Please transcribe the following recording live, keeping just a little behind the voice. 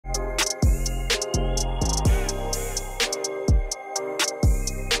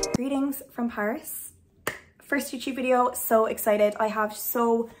Greetings from Paris. First YouTube video, so excited. I have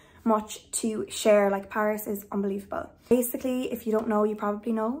so much to share. Like, Paris is unbelievable. Basically, if you don't know, you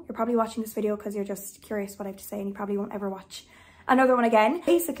probably know. You're probably watching this video because you're just curious what I have to say and you probably won't ever watch another one again.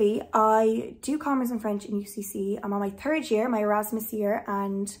 Basically, I do commerce and French in UCC. I'm on my third year, my Erasmus year,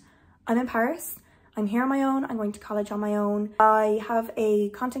 and I'm in Paris. I'm here on my own. I'm going to college on my own. I have a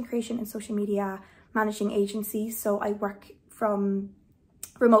content creation and social media managing agency, so I work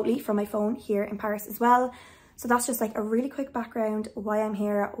remotely from my phone here in Paris as well. So that's just like a really quick background, why I'm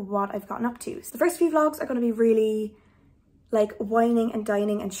here, what I've gotten up to. So the first few vlogs are going to be really like wining and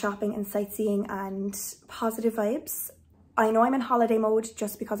dining and shopping and sightseeing and positive vibes. I know I'm in holiday mode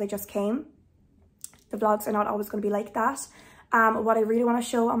just because I just came. The vlogs are not always going to be like that. What I really want to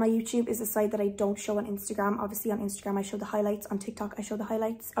show on my YouTube is a side that I don't show on Instagram. Obviously on Instagram I show the highlights, on TikTok I show the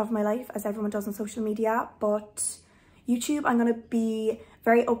highlights of my life as everyone does on social media, but YouTube I'm going to be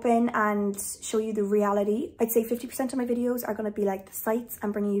very open and show you the reality. I'd say 50% of my videos are going to be like the sights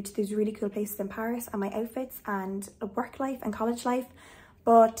and bringing you to these really cool places in Paris and my outfits and work life and college life,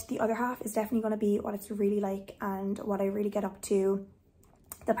 but the other half is definitely going to be what it's really like and what I really get up to,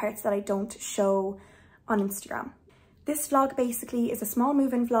 the parts that I don't show on Instagram. This vlog basically is a small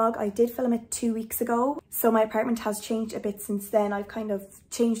move-in vlog. I did film it 2 weeks ago, so my apartment has changed a bit since then. I've kind of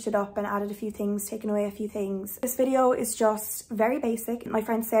changed it up and added a few things, taken away a few things. This video is just very basic. My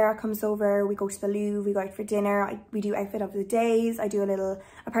friend Sarah comes over, we go to the Louvre, we go out for dinner, we do outfit of the days, I do a little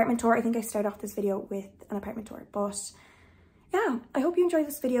apartment tour. I think I start off this video with an apartment tour, but yeah, I hope you enjoy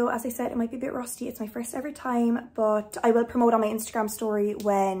this video. As I said, it might be a bit rusty. It's my first ever time, but I will promote on my Instagram story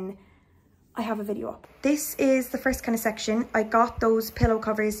when I have a video up. This is the first kind of section. I got those pillow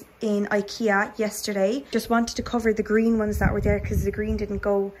covers in IKEA yesterday. Just wanted to cover the green ones that were there because the green didn't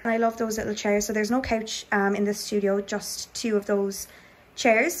go. And I love those little chairs. So there's no couch in this studio, just 2 of those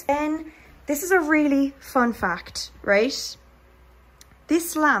chairs. Then this is a really fun fact, right?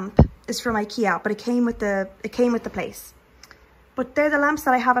 This lamp is from IKEA, but it came with the place. But they're the lamps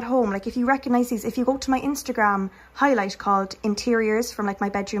that I have at home. Like, if you recognize these, if you go to my Instagram highlight called interiors from like my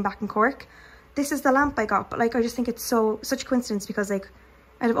bedroom back in Cork, this is the lamp I got. But like, I just think it's such a coincidence because like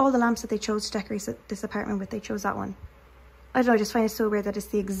out of all the lamps that they chose to decorate this apartment with, they chose that one. I don't know, I just find it so weird that it's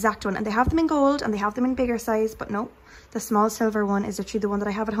the exact one. And they have them in gold and they have them in bigger size, but no, the small silver one is actually the one that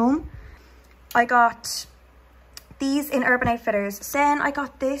I have at home. I got these in Urban Outfitters. Then I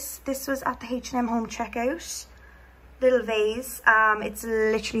got this was at the H&M home checkout. Little vase. It's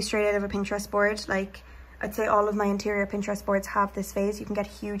literally straight out of a Pinterest board. Like, I'd say all of my interior Pinterest boards have this vase. You can get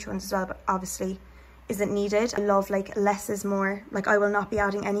huge ones as well, but obviously isn't needed. I love like less is more. Like, I will not be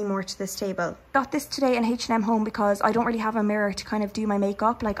adding any more to this table. Got this today in H&M home because I don't really have a mirror to kind of do my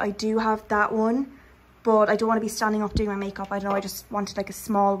makeup. Like, I do have that one, but I don't want to be standing up doing my makeup. I don't know, I just wanted like a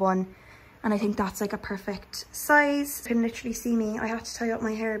small one, and I think that's like a perfect size. You can literally see me. I had to tie up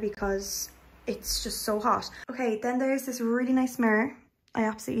my hair because it's just so hot. Okay, then there's this really nice mirror. I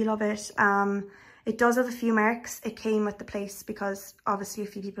absolutely love it. It does have a few marks. It came with the place because obviously a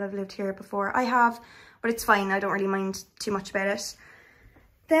few people have lived here before. I have, but it's fine. I don't really mind too much about it.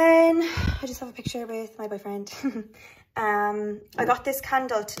 Then I just have a picture with my boyfriend. I got this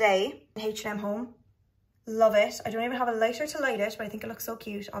candle today in H&M home. Love it. I don't even have a lighter to light it, but I think it looks so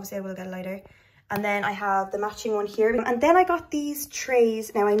cute. Obviously I will get a lighter. And then I have the matching one here. And then I got these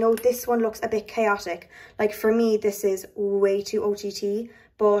trays. Now, I know this one looks a bit chaotic. Like, for me, this is way too OTT.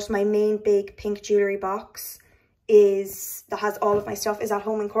 But my main big pink jewellery box that has all of my stuff is at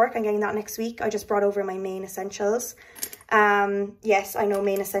home in Cork. I'm getting that next week. I just brought over my main essentials. Yes, I know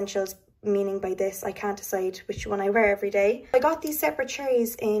main essentials, meaning by this, I can't decide which one I wear every day. I got these separate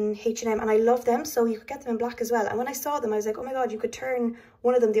trays in H&M and I love them, so you could get them in black as well. And when I saw them, I was like, oh my god, you could turn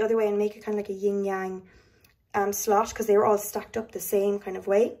one of them the other way and make it kind of like a yin-yang slot, because they were all stacked up the same kind of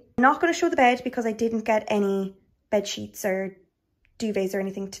way. I'm not going to show the bed because I didn't get any bed sheets or duvets or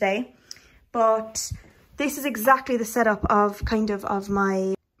anything today, but this is exactly the setup of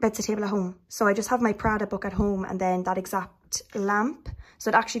my bedside table at home. So I just have my Prada book at home and then that exact lamp. So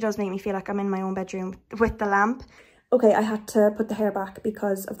it actually does make me feel like I'm in my own bedroom with the lamp. Okay, I had to put the hair back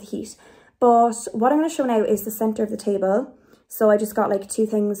because of the heat. But what I'm going to show now is the center of the table. So I just got like 2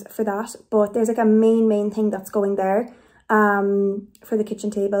 things for that. But there's like a main thing that's going there for the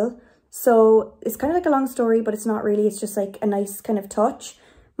kitchen table. So it's kind of like a long story, but it's not really. It's just like a nice kind of touch.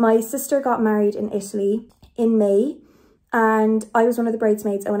 My sister got married in Italy in May. And I was one of the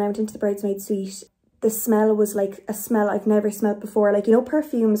bridesmaids. And when I went into the bridesmaid suite, the smell was like a smell I've never smelled before. Like, you know,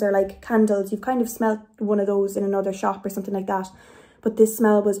 perfumes or like candles, you've kind of smelled one of those in another shop or something like that. But this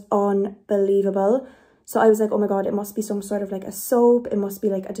smell was unbelievable. So I was like, oh my God, it must be some sort of like a soap. It must be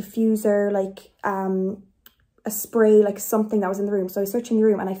like a diffuser, like a spray, like something that was in the room. So I was searching the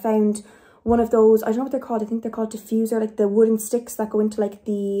room and I found one of those, I don't know what they're called. I think they're called diffuser, like the wooden sticks that go into like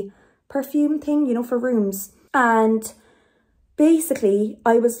the perfume thing, you know, for rooms. And basically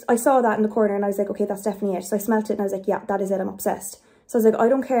I saw that in the corner and I was like, okay, that's definitely it. So I smelt it and I was like, yeah, that is it. I'm obsessed. So I was like, I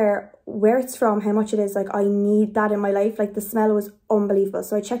don't care where it's from, how much it is, like I need that in my life. Like the smell was unbelievable.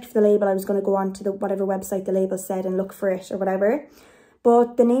 So I checked for the label. I was going to go on to the whatever website the label said and look for it or whatever.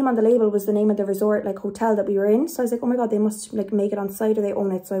 But the name on the label was the name of the resort, like hotel that we were in. So I was like, oh my God, they must like make it on site or they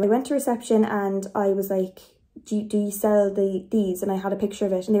own it. So I went to reception and I was like, do you sell these? And I had a picture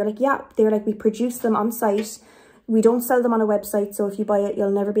of it. And they were like, yeah. They were like, we produce them on site. We don't sell them on a website. So if you buy it,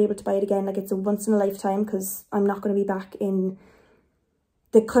 you'll never be able to buy it again. Like it's a once in a lifetime, because I'm not going to be back in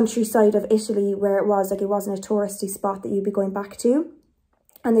the countryside of Italy where it was like, it wasn't a touristy spot that you'd be going back to,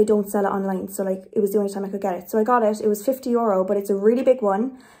 and they don't sell it online. So like it was the only time I could get it. So I got it. It was €50, but it's a really big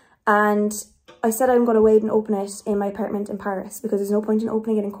one. And I said I'm going to wait and open it in my apartment in Paris, because there's no point in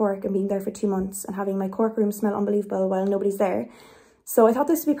opening it in Cork and being there for 2 months and having my Cork room smell unbelievable while nobody's there. So I thought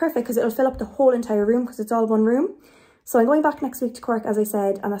this would be perfect because it'll fill up the whole entire room because it's all one room. So I'm going back next week to Cork, as I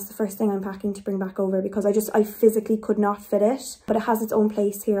said, and that's the first thing I'm packing to bring back over, because I physically could not fit it, but it has its own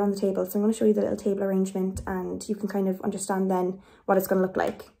place here on the table. So I'm going to show you the little table arrangement and you can kind of understand then what it's going to look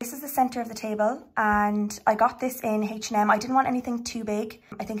like. This is the center of the table and I got this in H&M. I didn't want anything too big.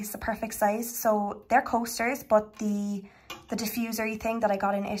 I think it's the perfect size. So they're coasters, but the diffuser-y thing that I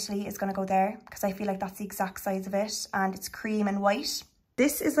got in Italy is going to go there because I feel like that's the exact size of it, and it's cream and white.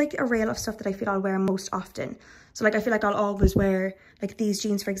 This is like a rail of stuff that I feel I'll wear most often. So like I feel like I'll always wear like these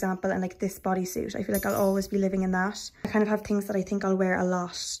jeans, for example, and like this bodysuit. I feel like I'll always be living in that. I kind of have things that I think I'll wear a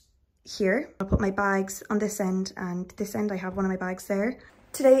lot here. I'll put my bags on this end, and this end I have one of my bags there.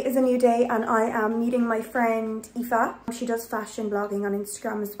 Today is a new day and I am meeting my friend Aoife. She does fashion blogging on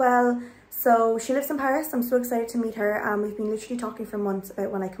Instagram as well. So she lives in Paris. I'm so excited to meet her. We've been literally talking for months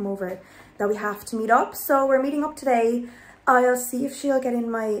about when I come over that we have to meet up. So we're meeting up today. I'll see if she'll get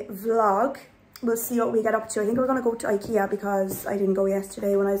in my vlog. We'll see what we get up to. I think we're going to go to IKEA because I didn't go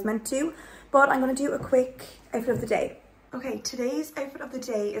yesterday when I was meant to. But I'm going to do a quick outfit of the day. Okay, today's outfit of the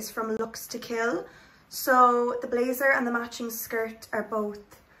day is from Looks to Kill. So the blazer and the matching skirt are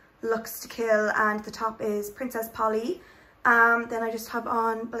both Looks to Kill, and the top is Princess Polly. Then I just have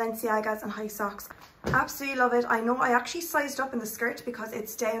on Balenciagas and high socks. Absolutely love it. I know I actually sized up in the skirt because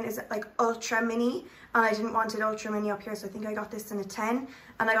it's down is like ultra mini, and I didn't want it ultra mini up here, so I think I got this in a 10,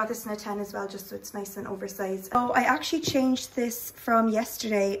 and I got this in a 10 as well, just so it's nice and oversized. So I actually changed this from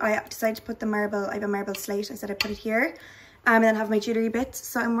yesterday. I decided to put the marble, I have a marble slate, I said I put it here, and then have my jewellery bits.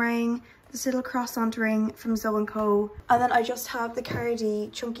 So I'm wearing this little croissant ring from Zoe & Co, and then I just have the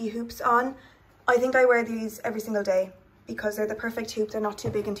Pariiiii chunky hoops on. I think I wear these every single day because they're the perfect hoop. They're not too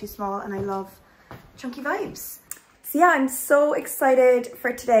big and too small, and I love chunky vibes. So yeah, I'm so excited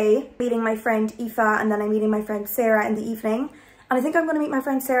for today. Meeting my friend Aoife, and then I'm meeting my friend Sarah in the evening. And I think I'm going to meet my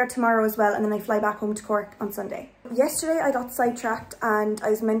friend Sarah tomorrow as well, and then I fly back home to Cork on Sunday. Yesterday I got sidetracked and I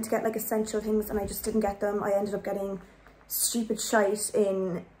was meant to get like essential things and I just didn't get them. I ended up getting stupid shite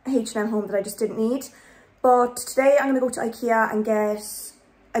in H&M Home that I just didn't need. But today I'm going to go to IKEA and get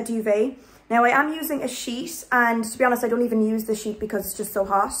a duvet. Now I am using a sheet, and to be honest I don't even use the sheet because it's just so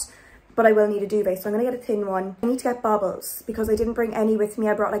hot. But I will need a duvet, so I'm going to get a thin one. I need to get bobbles because I didn't bring any with me.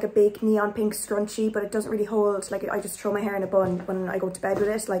 I brought like a big neon pink scrunchie, but it doesn't really hold. Like I just throw my hair in a bun when I go to bed with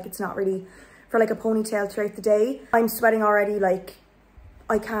it. Like it's not really for like a ponytail throughout the day. I'm sweating already, like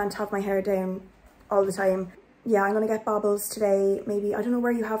I can't have my hair down all the time. Yeah, I'm going to get bobbles today. Maybe, I don't know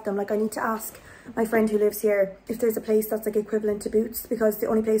where you have them. Like I need to ask my friend who lives here if there's a place that's like equivalent to Boots, because the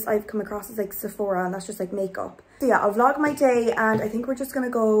only place I've come across is like Sephora, and that's just like makeup. So yeah, I'll vlog my day, and I think we're just going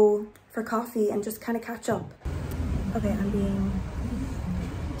to go for coffee and just kind of catch up. Okay, I'm being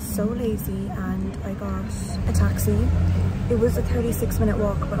so lazy and I got a taxi. It was a 36-minute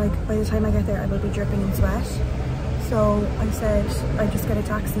walk, but like by the time I get there I will be dripping in sweat. So I said I'd just get a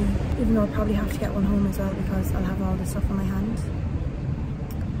taxi, even though I'll probably have to get one home as well because I'll have all this stuff in my hand.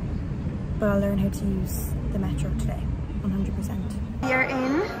 But I'll learn how to use the metro today, 100%. We are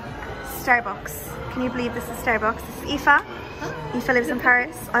in Starbucks. Can you believe this is Starbucks? This is Aoife. Aoife lives in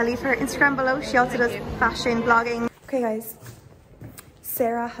Paris. I'll leave her Instagram below. She also does fashion blogging. Okay guys,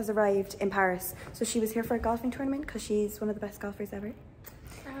 Sarah has arrived in Paris. So she was here for a golfing tournament because she's one of the best golfers ever.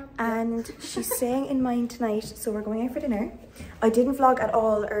 And she's staying in mine tonight, so we're going out for dinner. I didn't vlog at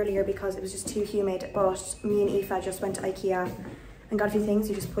all earlier because it was just too humid, but me and Aoife just went to IKEA and got a few things.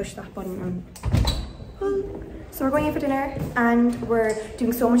 You just push that button and pull. So we're going out for dinner and we're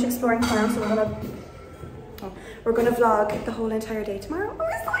doing so much exploring tomorrow, so we're gonna We're gonna vlog the whole entire day tomorrow. Oh,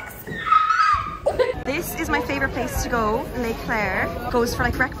 we're so excited. This is my favorite place to go, Lake Claire. Goes for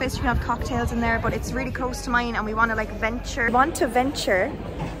like breakfast, you can have cocktails in there, but it's really close to mine and we want to like venture.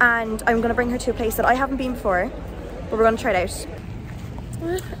 And I'm gonna bring her to a place that I haven't been before, but we're gonna try it out.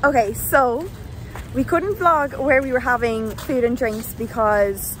 Okay, so we couldn't vlog where we were having food and drinks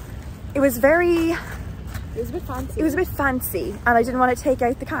because it was a bit fancy and I didn't want to take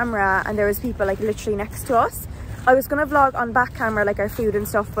out the camera and there was people like literally next to us. I was gonna vlog on back camera like our food and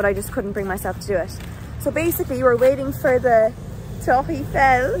stuff, but I just couldn't bring myself to do it. So basically we're waiting for the Toffee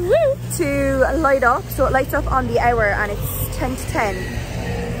Fell to light up. So it lights up on the hour and it's 10 to 10.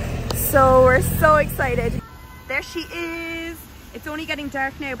 So we're so excited. There she is. It's only getting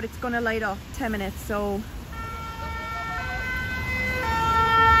dark now, but it's gonna light up 10 minutes, so.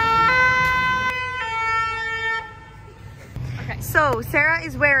 Okay. So Sarah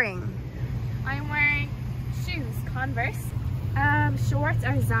is wearing. I'm wearing shoes, Converse. Shorts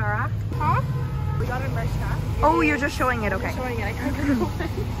are Zara. Huh? We got a merch cap. Oh, you're just showing it, okay. I'm showing it, I can't remember.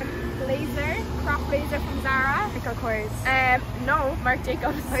 Blazer, crop blazer from Zara. Michael Kors. No, Marc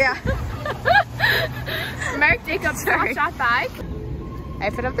Jacobs. Oh yeah. Marc Jacobs Snapchat bag.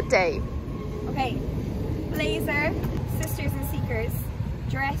 Outfit of the day. Okay, blazer, Sisters and Seekers.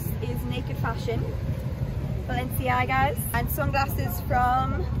 Dress is Naked Fashion, Balenciagas, and sunglasses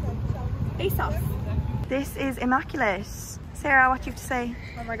from ASOS. This is immaculate. Sarah, what do you have to say?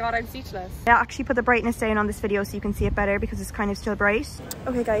 Oh my god, I'm speechless. Yeah, actually put the brightness down on this video so you can see it better because it's kind of still bright.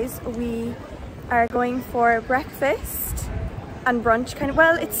 Okay guys, we are going for breakfast and brunch kind of,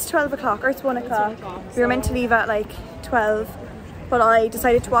 well, it's 12 o'clock or it's 1 o'clock. We were meant to leave at like 12, but I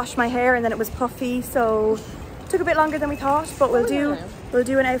decided to wash my hair and then it was puffy, so it took a bit longer than we thought, but we'll do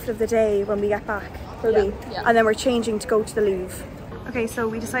an outfit of the day when we get back, will we? Yeah. And then we're changing to go to the Louvre. Okay, so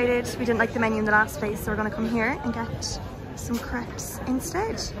we decided we didn't like the menu in the last place, so we're gonna come here and get some crepes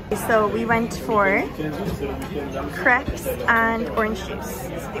instead. So we went for crepes and orange juice.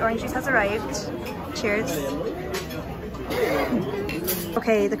 So the orange juice has arrived. Cheers.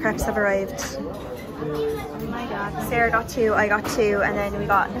 Okay, the crepes have arrived. Oh my god. Sarah got 2, I got 2, and then we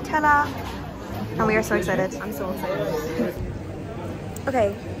got Nutella. And we are so excited. I'm so excited.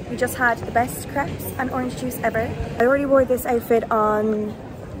 Okay, we just had the best crepes and orange juice ever. I already wore this outfit on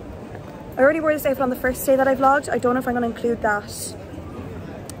the first day that I vlogged. I don't know if I'm going to include that,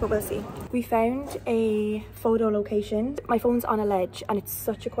 but we'll see. We found a photo location. My phone's on a ledge and it's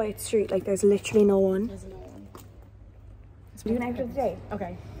such a quiet street, like there's literally no one. So do an outfit of the day.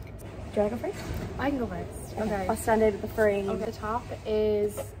 Okay. Do you want to go first? I can go first. Okay. I'll stand out at the frame. Okay. The top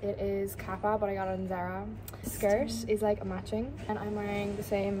is Kappa, but I got it in Zara. The skirt is like a matching, and I'm wearing the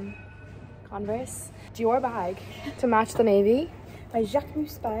same Converse. Dior bag to match the navy. My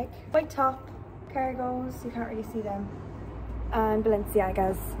Jacquemus bag, white top, cargos, you can't really see them, and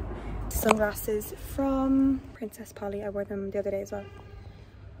Balenciagas. Sunglasses from Princess Polly, I wore them the other day as well.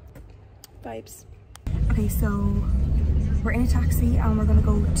 Vibes. Okay, so we're in a taxi and we're gonna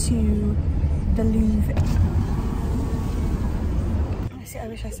go to the Louvre. I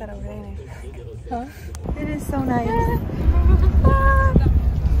wish I said over there now. Huh? It is so nice.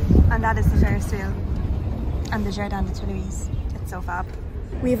 And that is the Ferris wheel. And the Jardin de Toulouse. So fab.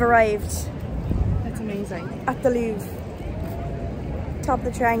 We've arrived. That's amazing. At the Louvre. Top of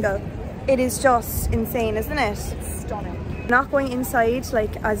the triangle. It is just insane, isn't it? It's stunning. Not going inside,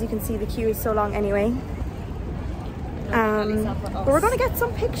 like as you can see the queue is so long anyway. But we're gonna get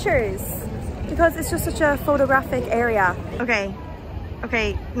some pictures because it's just such a photographic area. Okay,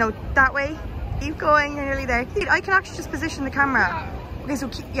 no, that way. Keep going, you're nearly there. I can actually just position the camera. Okay, so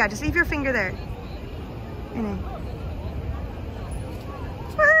yeah, just leave your finger there. You know.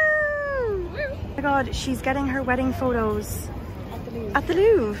 Oh my god, she's getting her wedding photos At the Louvre. at the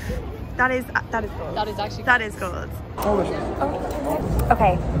Louvre. That is gold. That is actually that is gold. Oh.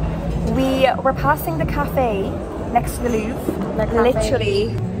 Okay, we were passing the cafe next to the Louvre,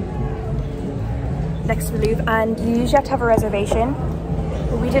 literally next to the Louvre, and you usually have to have a reservation.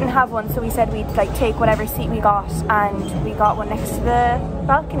 But we didn't have one, so we said we'd like take whatever seat we got, and we got one next to the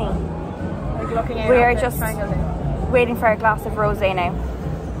balcony. Like looking out. We're just waiting for our glass of rosé now.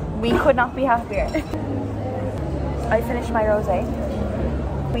 We could not be happier. I finished my rosé.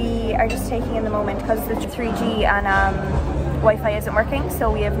 We are just taking in the moment because the 3G and Wi-Fi isn't working,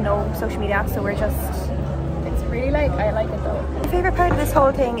 so we have no social media, so we're just... It's really like, I like it though. My favourite part of this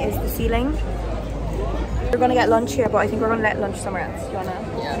whole thing is the ceiling. We're going to get lunch here, but I think we're going to let lunch somewhere else. Do you want to?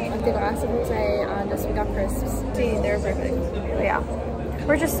 Yeah, the glass of rosé and just we got crisps. See, they're perfect. Yeah.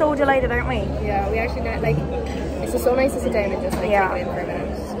 We're just so delighted, aren't we? Yeah, we actually got like, it's just so nice to sit down and just like take it in for a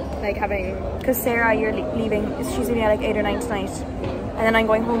minute. like having... Because Sarah, you're leaving, she's leaving at like 8 or 9 tonight. And then I'm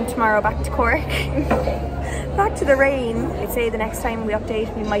going home tomorrow back to Cork. Back to the rain. I'd say the next time we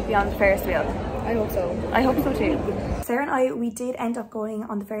update, we might be on the Ferris wheel. I hope so. I hope so too. Sarah and I, we did end up going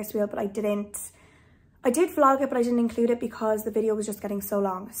on the Ferris wheel, but I did vlog it, but I didn't include it because the video was just getting so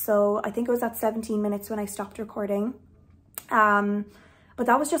long. So I think it was at 17 minutes when I stopped recording. But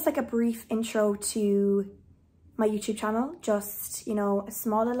that was just like a brief intro to my YouTube channel. Just, you know, a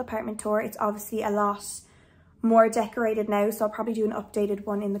small little apartment tour. It's obviously a lot more decorated now, so I'll probably do an updated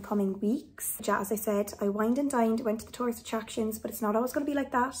one in the coming weeks. Yeah, as I said, I wined and dined, went to the tourist attractions, but it's not always going to be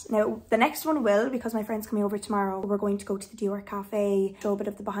like that. Now, the next one will, because my friend's coming over tomorrow. We're going to go to the Dior Cafe, show a bit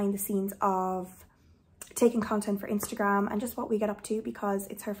of the behind the scenes of taking content for Instagram and just what we get up to, because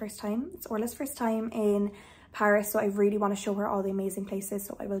it's her first time. It's Orla's first time in Paris, so I really want to show her all the amazing places,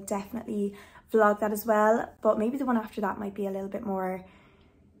 so I will definitely vlog that as well. But maybe the one after that might be a little bit more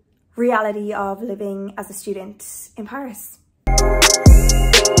reality of living as a student in Paris.